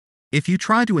If you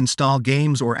try to install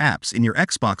games or apps in your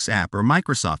Xbox app or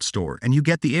Microsoft Store and you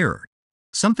get the error,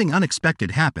 something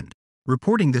unexpected happened,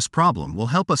 reporting this problem will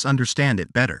help us understand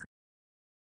it better.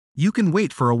 You can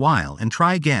wait for a while and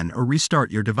try again or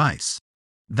restart your device.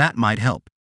 That might help.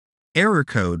 Error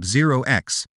code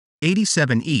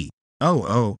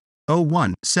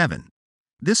 0x87e00017.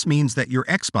 This means that your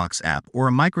Xbox app or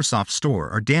a Microsoft Store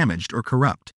are damaged or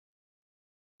corrupt.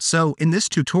 So, in this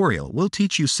tutorial, we'll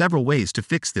teach you several ways to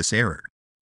fix this error.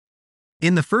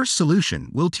 In the first solution,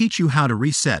 we'll teach you how to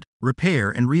reset, repair,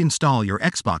 and reinstall your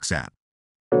Xbox app.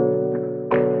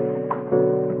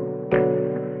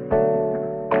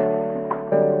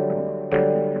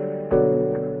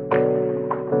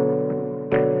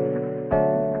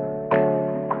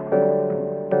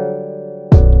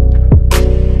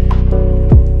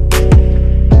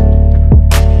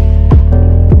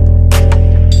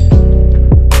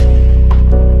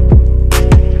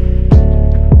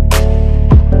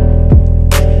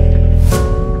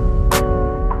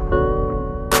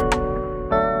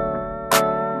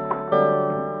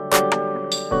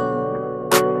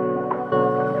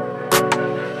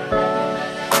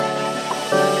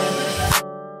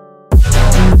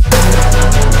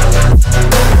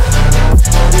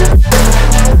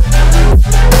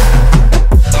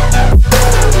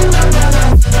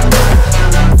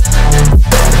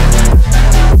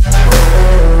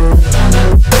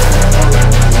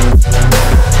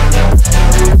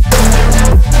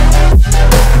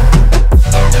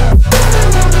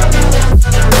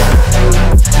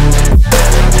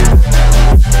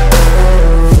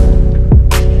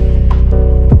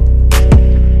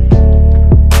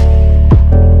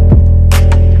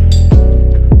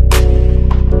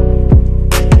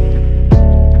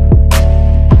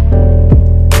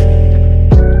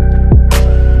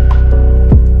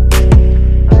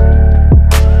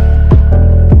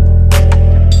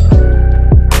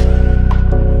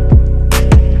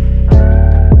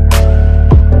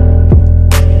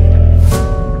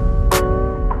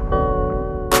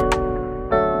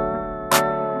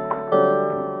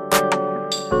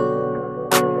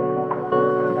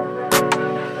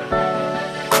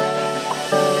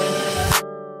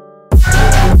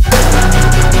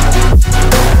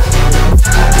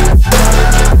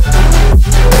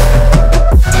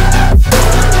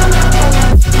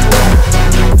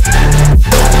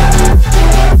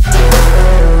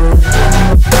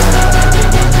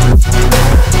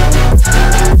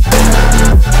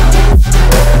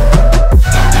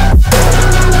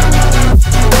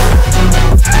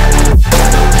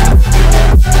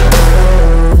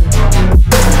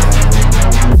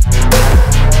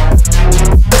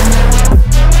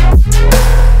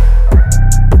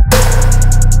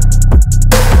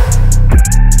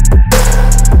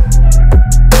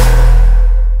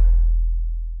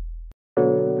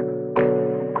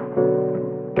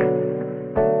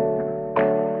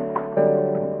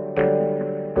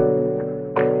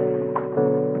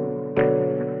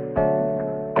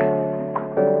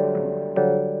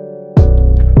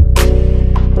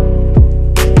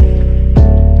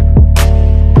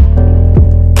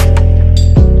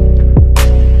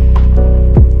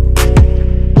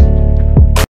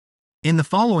 In the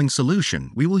following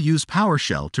solution, we will use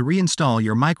PowerShell to reinstall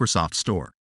your Microsoft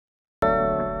Store.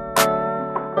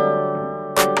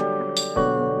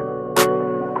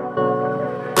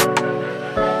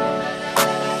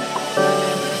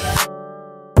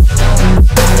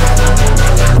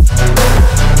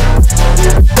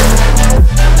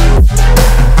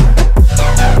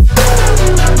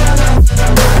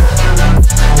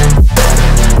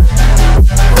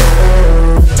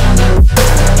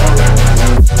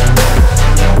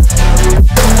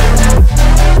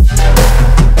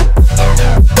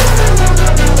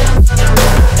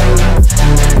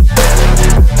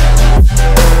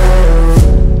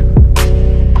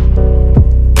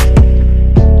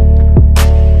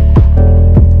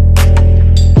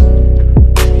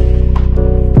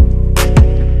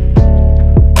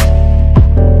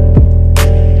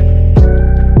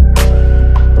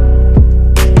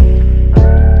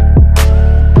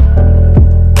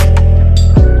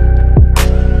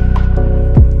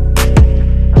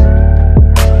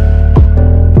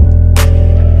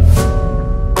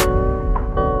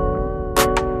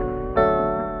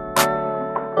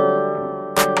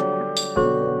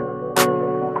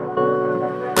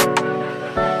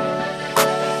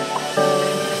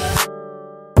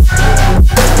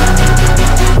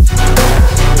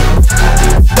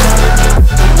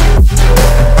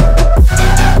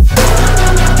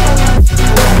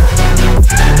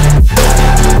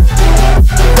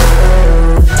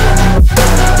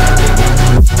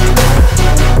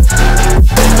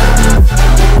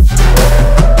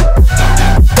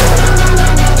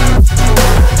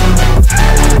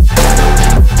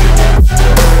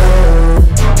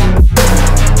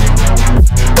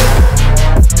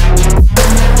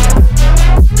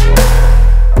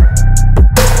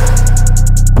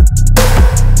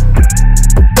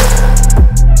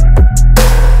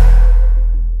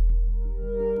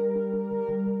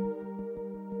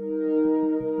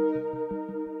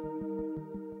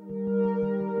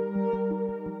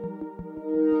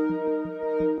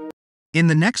 In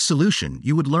the next solution,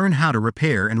 you would learn how to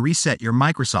repair and reset your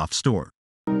Microsoft Store.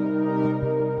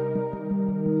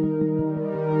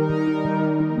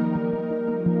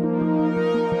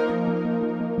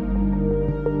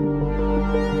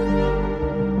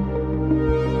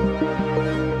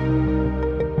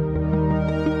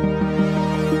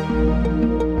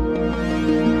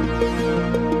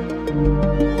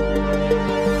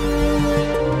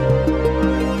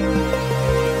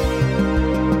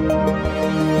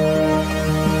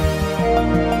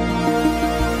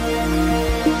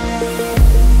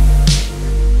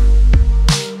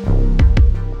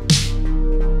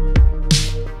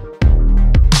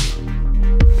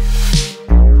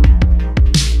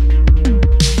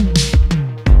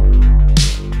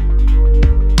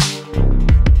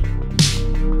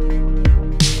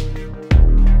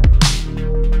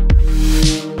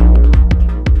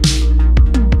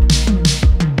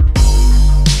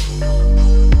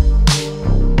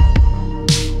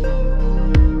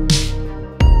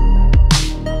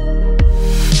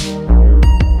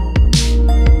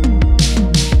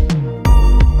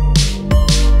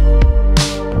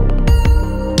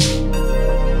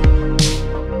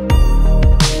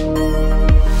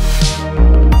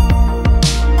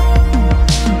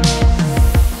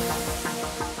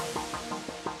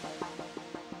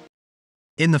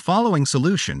 In the following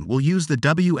solution, we'll use the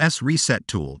WS Reset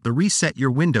tool to reset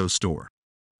your Windows Store.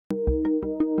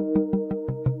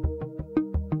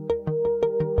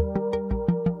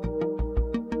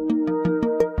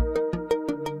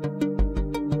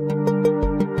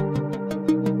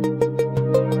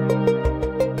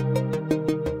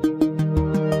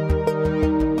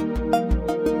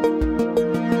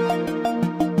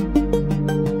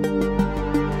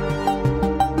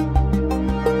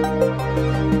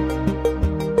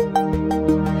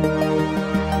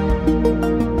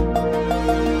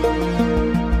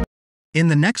 In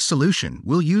the next solution,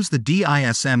 we'll use the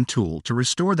DISM tool to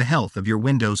restore the health of your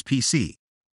Windows PC.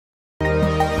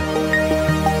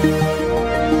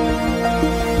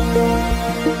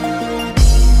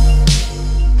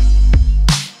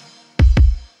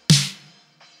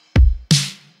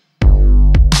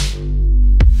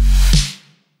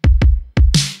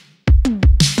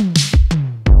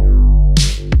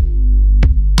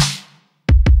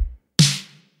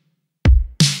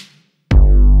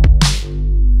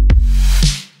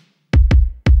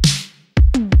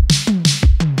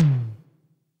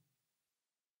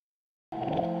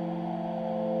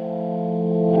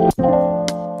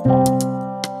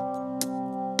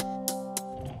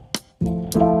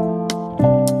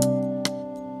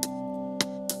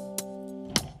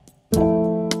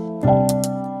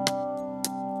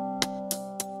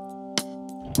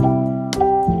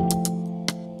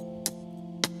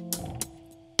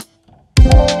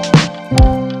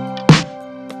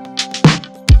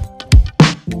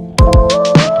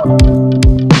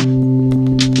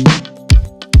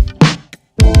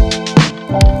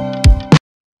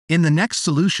 In the next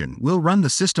solution, we'll run the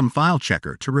System File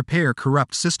Checker to repair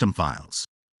corrupt system files.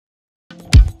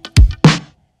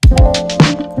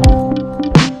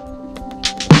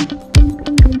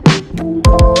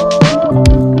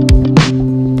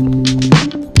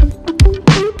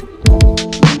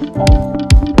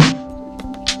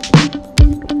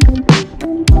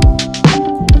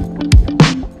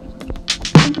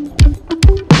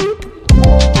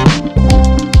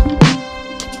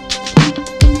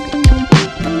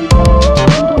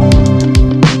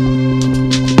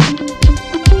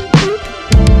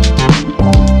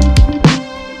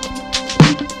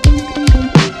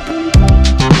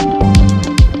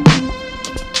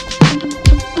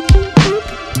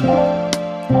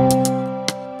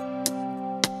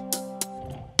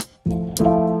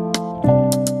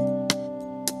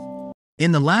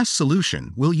 In the last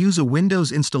solution, we'll use a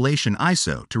Windows installation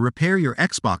ISO to repair your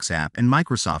Xbox app and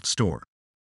Microsoft Store.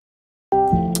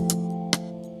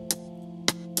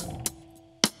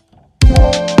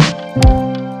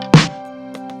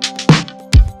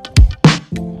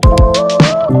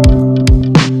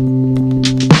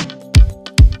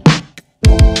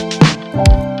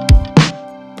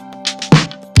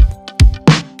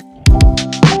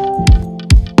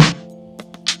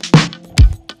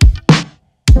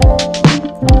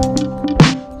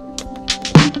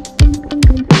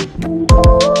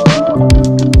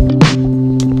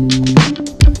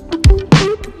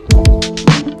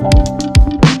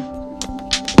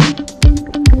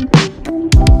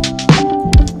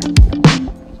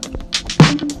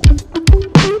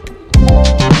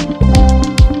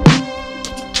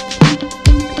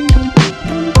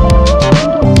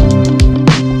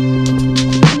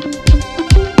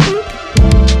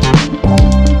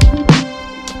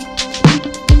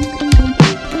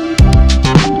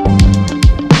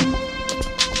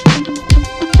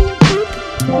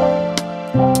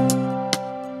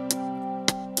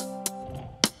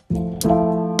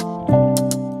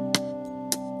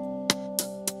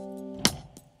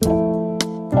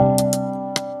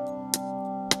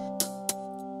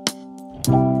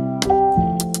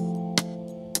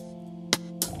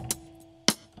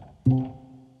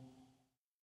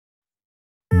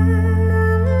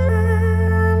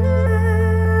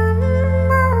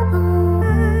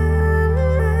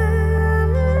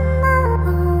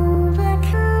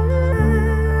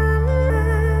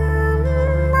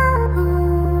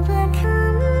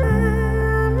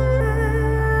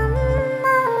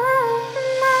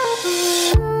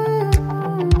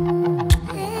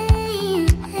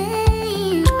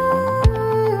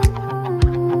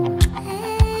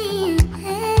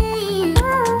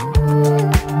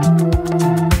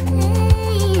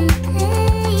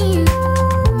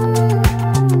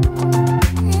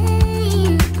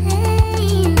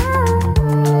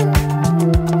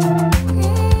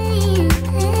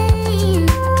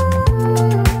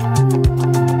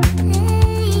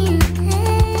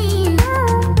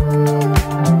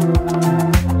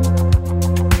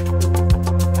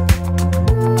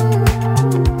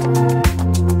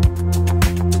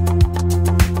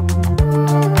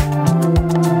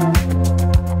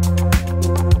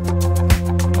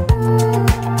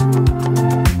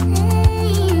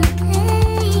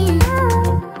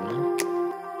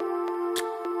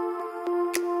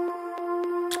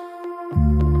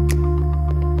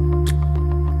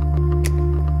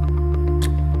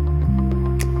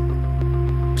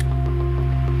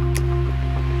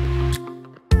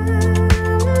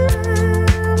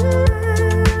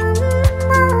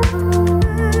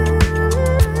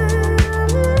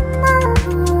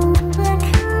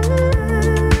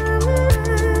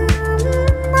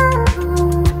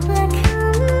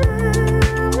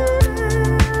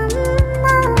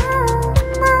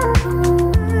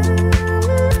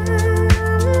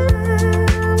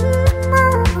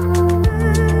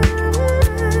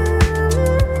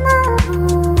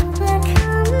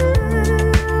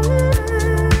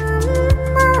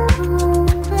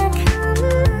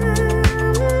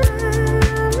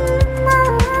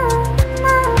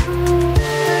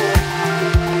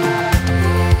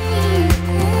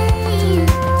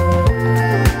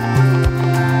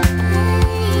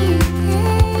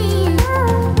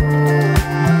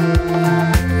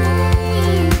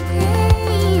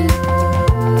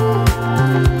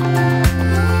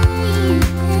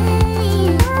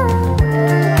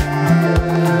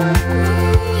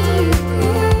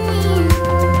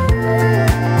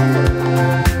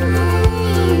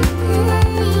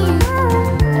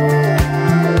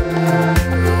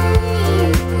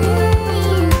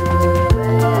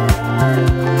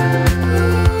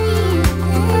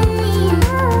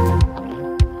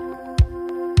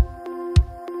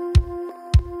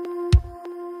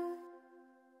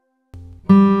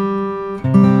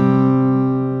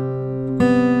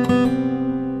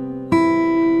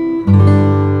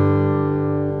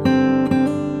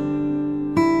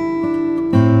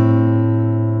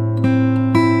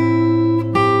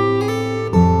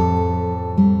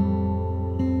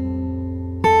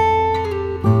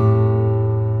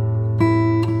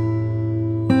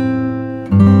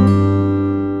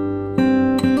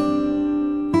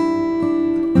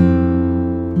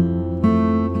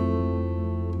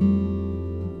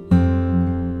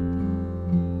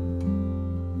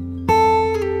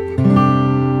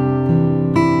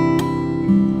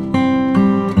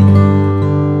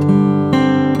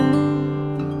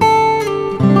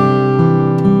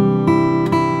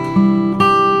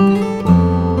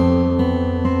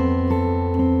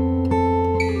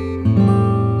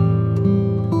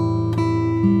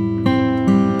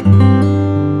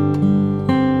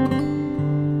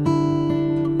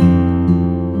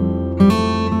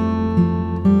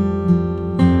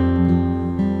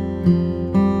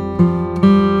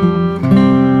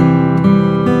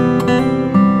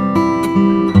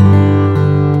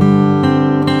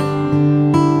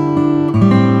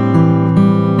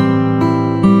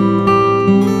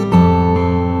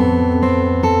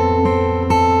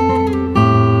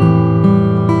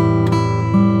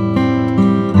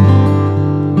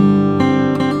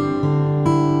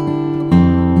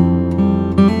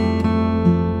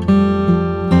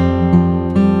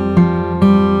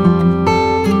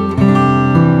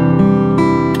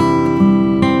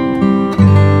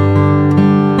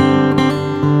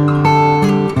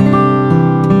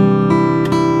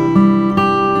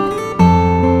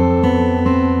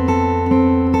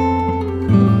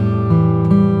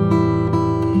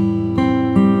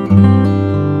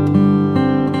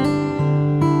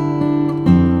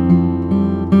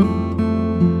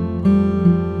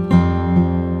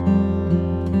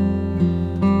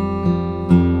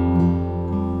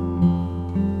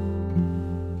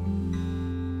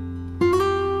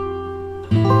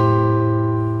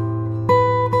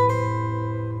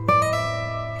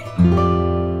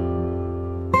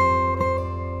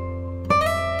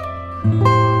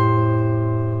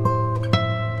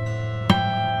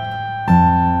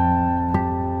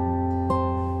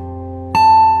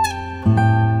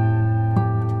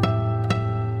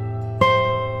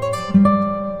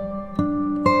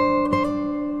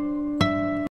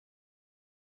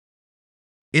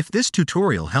 If this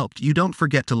tutorial helped you, don't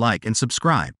forget to like and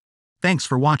subscribe. Thanks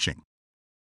for watching.